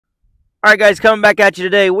All right, guys, coming back at you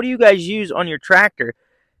today. What do you guys use on your tractor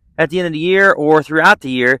at the end of the year or throughout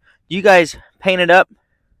the year? Do you guys paint it up?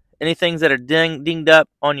 Any things that are dinged up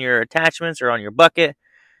on your attachments or on your bucket?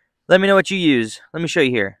 Let me know what you use. Let me show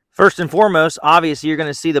you here. First and foremost, obviously, you're going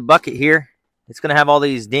to see the bucket here. It's going to have all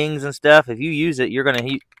these dings and stuff. If you use it, you're going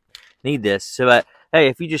to need this. So, hey,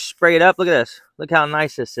 if you just spray it up, look at this. Look how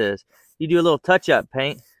nice this is. You do a little touch-up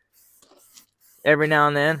paint every now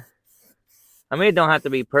and then. I mean, it don't have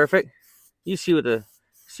to be perfect. You see what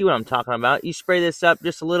I'm talking about. You spray this up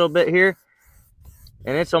just a little bit here,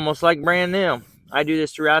 and it's almost like brand new. I do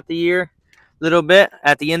this throughout the year, a little bit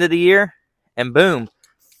at the end of the year, and boom,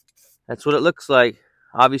 that's what it looks like.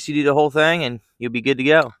 Obviously, do the whole thing, and you'll be good to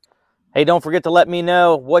go. Hey, don't forget to let me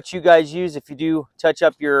know what you guys use if you do touch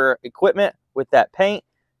up your equipment with that paint.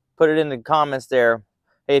 Put it in the comments there.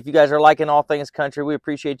 Hey, if you guys are liking all things country, we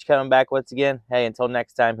appreciate you coming back once again. Hey, until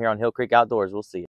next time here on Hill Creek Outdoors, we'll see you.